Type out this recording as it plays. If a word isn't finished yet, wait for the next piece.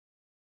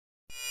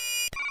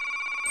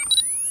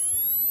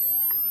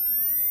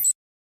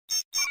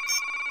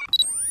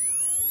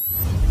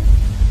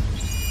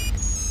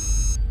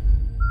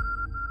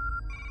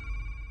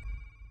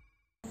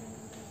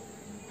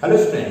Hello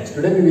students,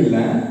 today we will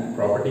learn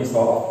properties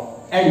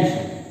of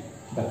addition.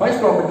 The first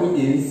property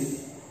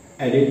is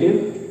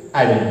additive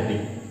identity,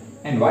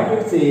 and what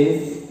it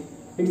says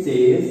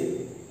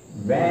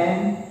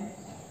when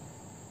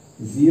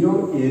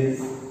 0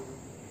 is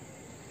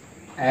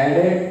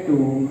added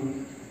to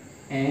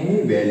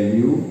any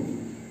value,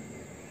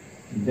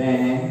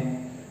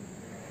 then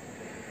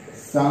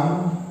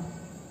sum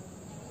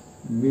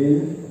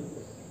will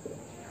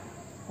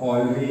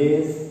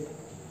always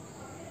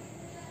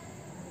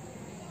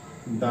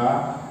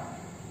the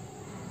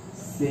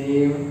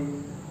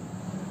same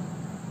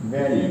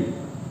value.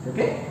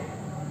 Okay,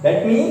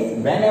 that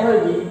means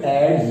whenever we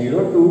add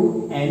 0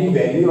 to any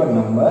value or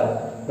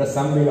number, the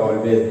sum will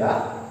always the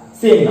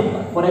same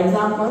number. For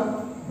example,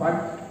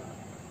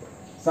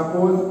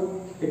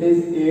 suppose it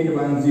is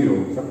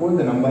 810. Suppose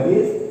the number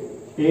is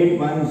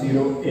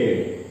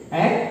 8108,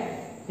 and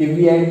if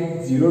we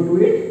add 0 to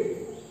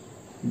it,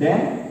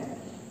 then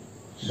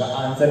the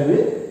answer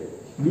will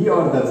be,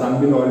 or the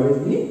sum will always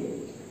be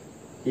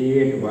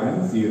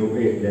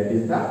 8108. That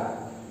is the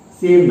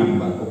same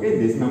number. Okay,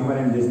 this number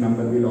and this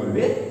number will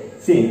always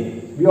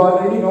same. We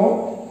already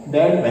know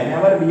that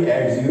whenever we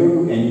add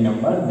 0 to any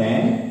number,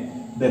 then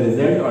the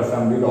result or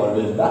sum will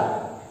always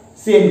the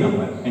same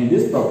number, and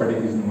this property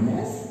is known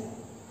as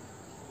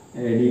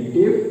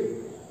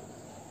additive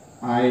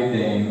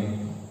identity.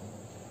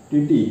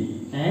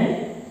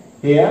 And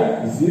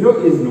here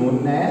 0 is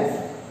known as,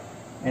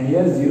 and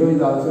here 0 is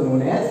also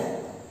known as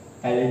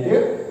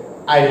additive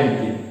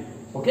identity.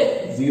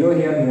 Okay, 0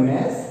 here known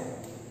as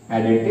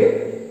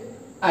additive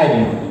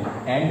identity,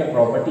 and the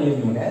property is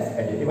known as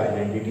additive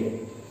identity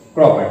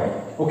property.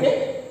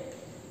 Okay,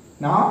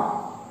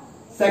 now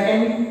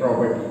second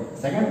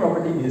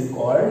property is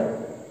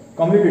called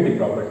commutative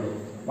property.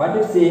 What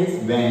it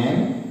says,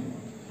 when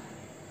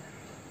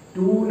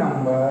two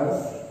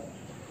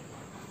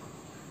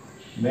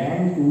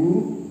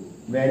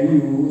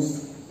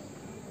values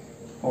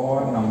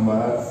or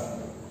numbers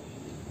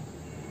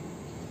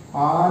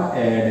are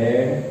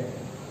added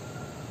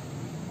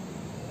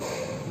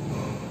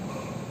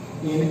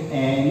in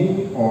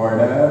any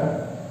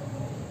order,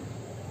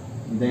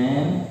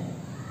 then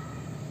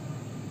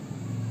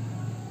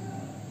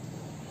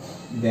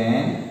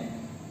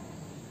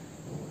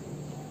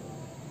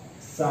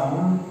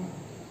sum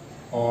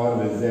or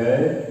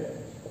result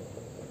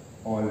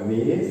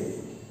always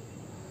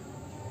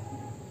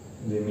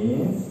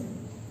remains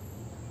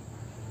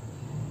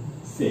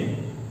same.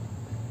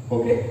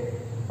 Okay,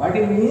 what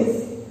it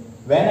means,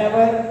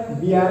 whenever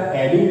we are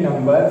adding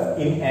numbers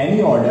in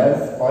any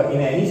orders or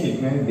in any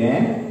sequence,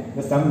 then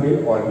the sum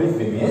will always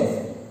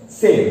remain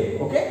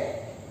same.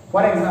 Okay,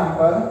 for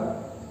example,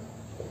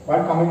 what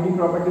commutative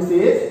property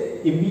says,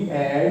 if we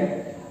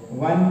add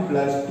 1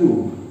 plus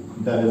 2,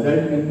 the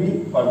result will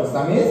be, or the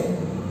sum is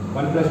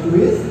 1 plus 2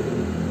 is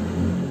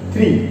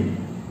 3.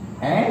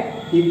 And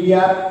if we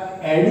are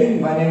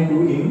adding 1 and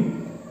 2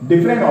 in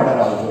different order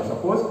also,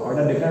 suppose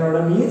different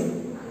order means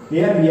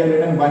here we have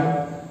written 1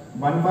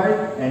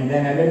 5 and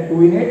then added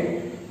 2 in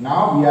it.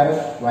 Now we are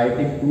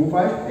writing 2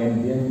 first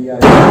and then we are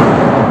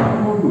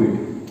adding 2 to it.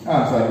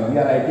 We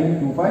are writing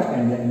 2 first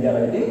and then we are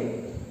writing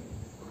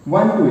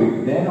 1 to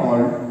it. Then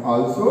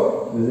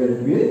also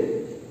result will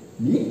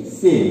be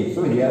same.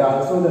 So here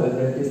also the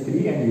result is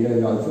 3, and here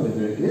is also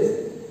result is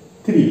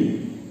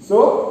 3. So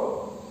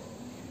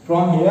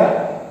from here,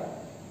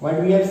 what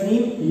we have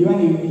seen, even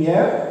if we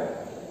have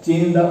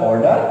changed the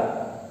order,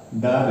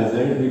 the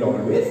result will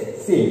always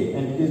same,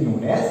 and it is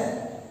known as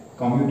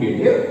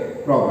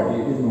commutative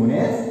property. It is known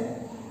as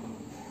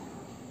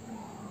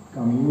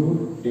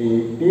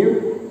commutative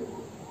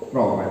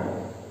property.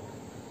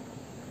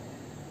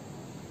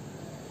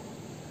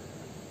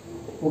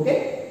 Okay,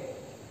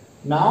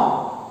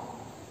 now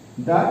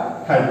the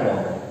third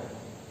property.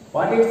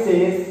 What it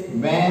says,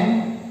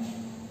 when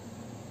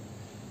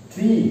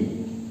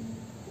 3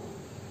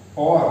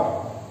 or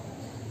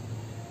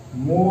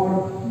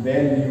more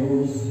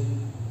values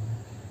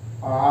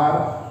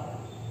are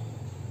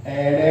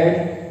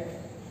added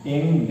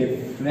in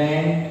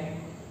different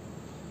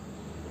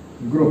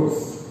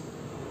groups,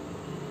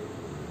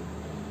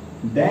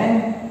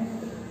 then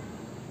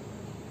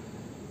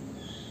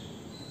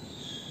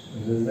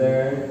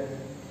result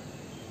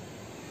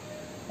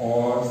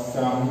or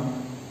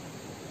sum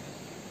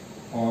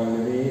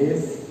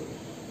always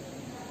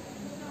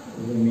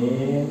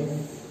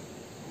remains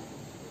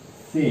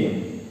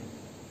same.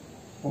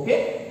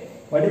 Okay,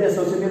 what is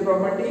associative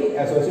property?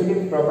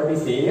 Associative property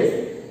says,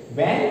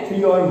 when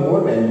 3 or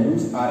more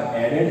values are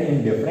added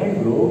in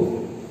different groups,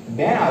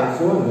 then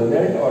also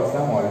result or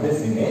sum always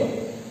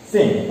remain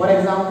same. For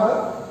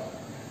example,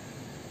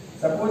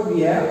 suppose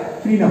we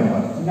have 3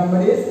 numbers. The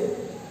number is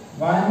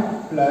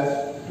 1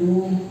 plus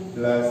 2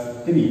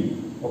 plus 3.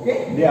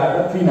 Okay, they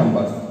are the 3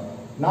 numbers.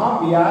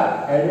 Now we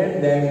are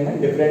added them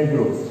in different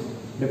groups.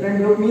 Different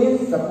group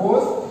means,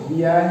 suppose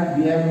we have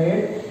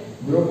made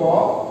group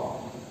of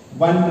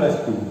 1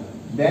 plus 2.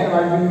 Then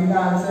what will be the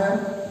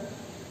answer?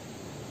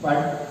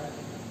 But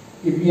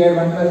if we add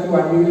 1 plus 2,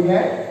 what we will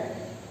get?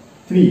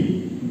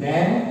 3.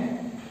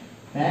 Then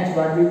Next,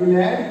 what we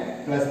will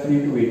add? Plus 3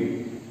 to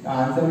it. The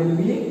answer will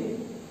be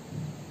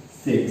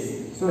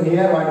 6. So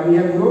here what we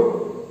have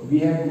grouped? We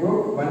have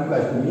grouped 1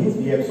 plus 2 means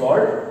we have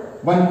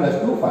solved 1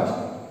 plus 2 first.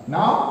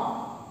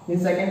 Now, in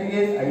second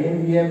case,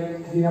 again we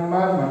have 3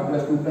 numbers, 1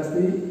 plus 2 plus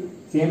 3.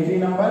 Same 3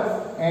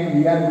 numbers, and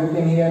we are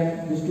grouping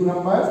here these 2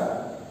 numbers.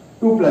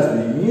 2 plus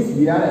 3 means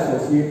we are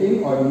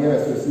associating, or we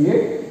have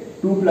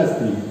associate 2 plus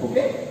 3.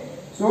 Okay.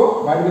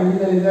 So what will be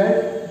the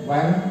result?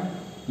 1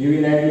 we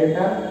will add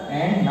later,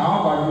 and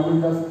now what will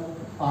be the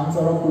answer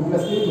of 2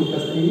 plus 3? 2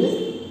 plus 3 is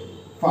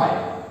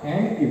 5,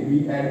 and if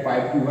we add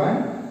 5 to 1,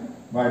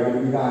 what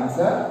will be the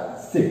answer?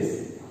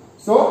 6.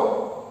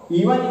 So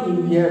even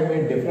if we have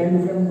made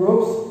different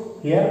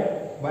groups,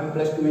 here 1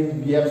 plus 2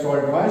 is we have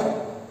solved first,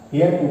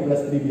 here 2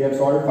 plus 3 we have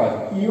solved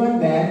first, even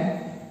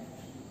then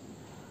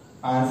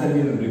answer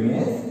will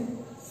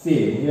remain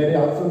same. Here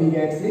also we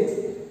get 6,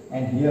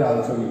 and here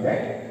also we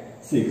get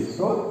 6.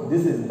 So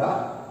this is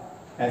the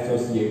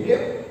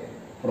associative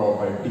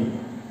property.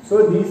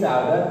 So these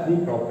are the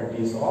 3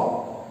 properties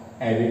of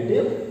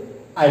additive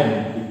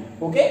identity.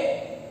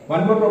 Okay.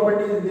 One more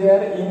property is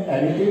there in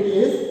additive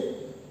is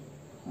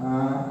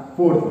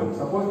fourth one.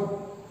 Suppose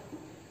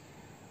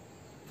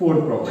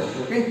fourth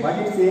property. Okay. What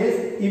it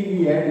says, if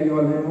we add, you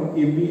already know,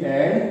 if we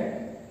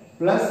add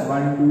plus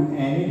 1 to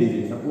any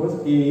digit,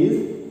 suppose A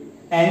is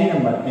any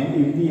number, and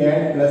if we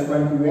add plus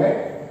 1 to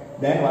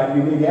it, then what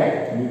we will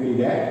get? We will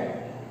get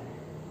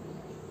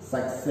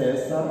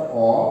successor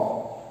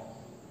of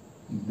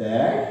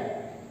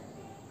that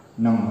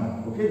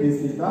number. Okay,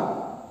 this is the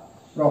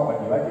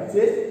property. What it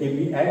says, if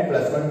we add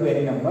plus 1 to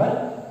any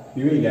number,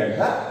 we will get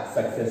the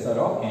successor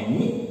of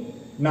any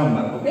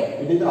number.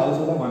 Okay, it is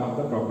also the one of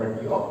the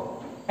property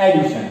of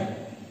addition.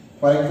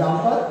 For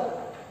example,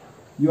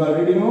 you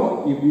already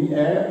know, if we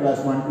add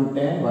plus 1 to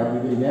 10, what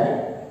we will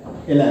get?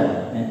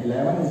 11, and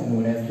 11 is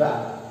known as the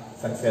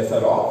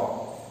successor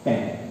of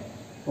 10.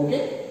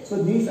 Okay,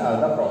 so these are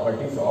the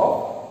properties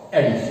of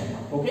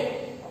addition. Okay,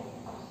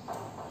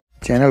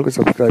 channel को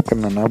subscribe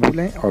करना ना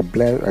भूलें और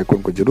bell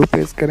icon को जरूर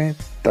press करें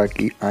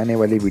ताकि आने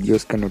वाली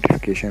वीडियोस का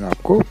नोटिफिकेशन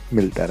आपको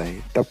मिलता रहे.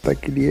 तब तक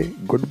के लिए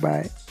good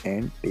bye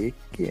and take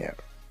care.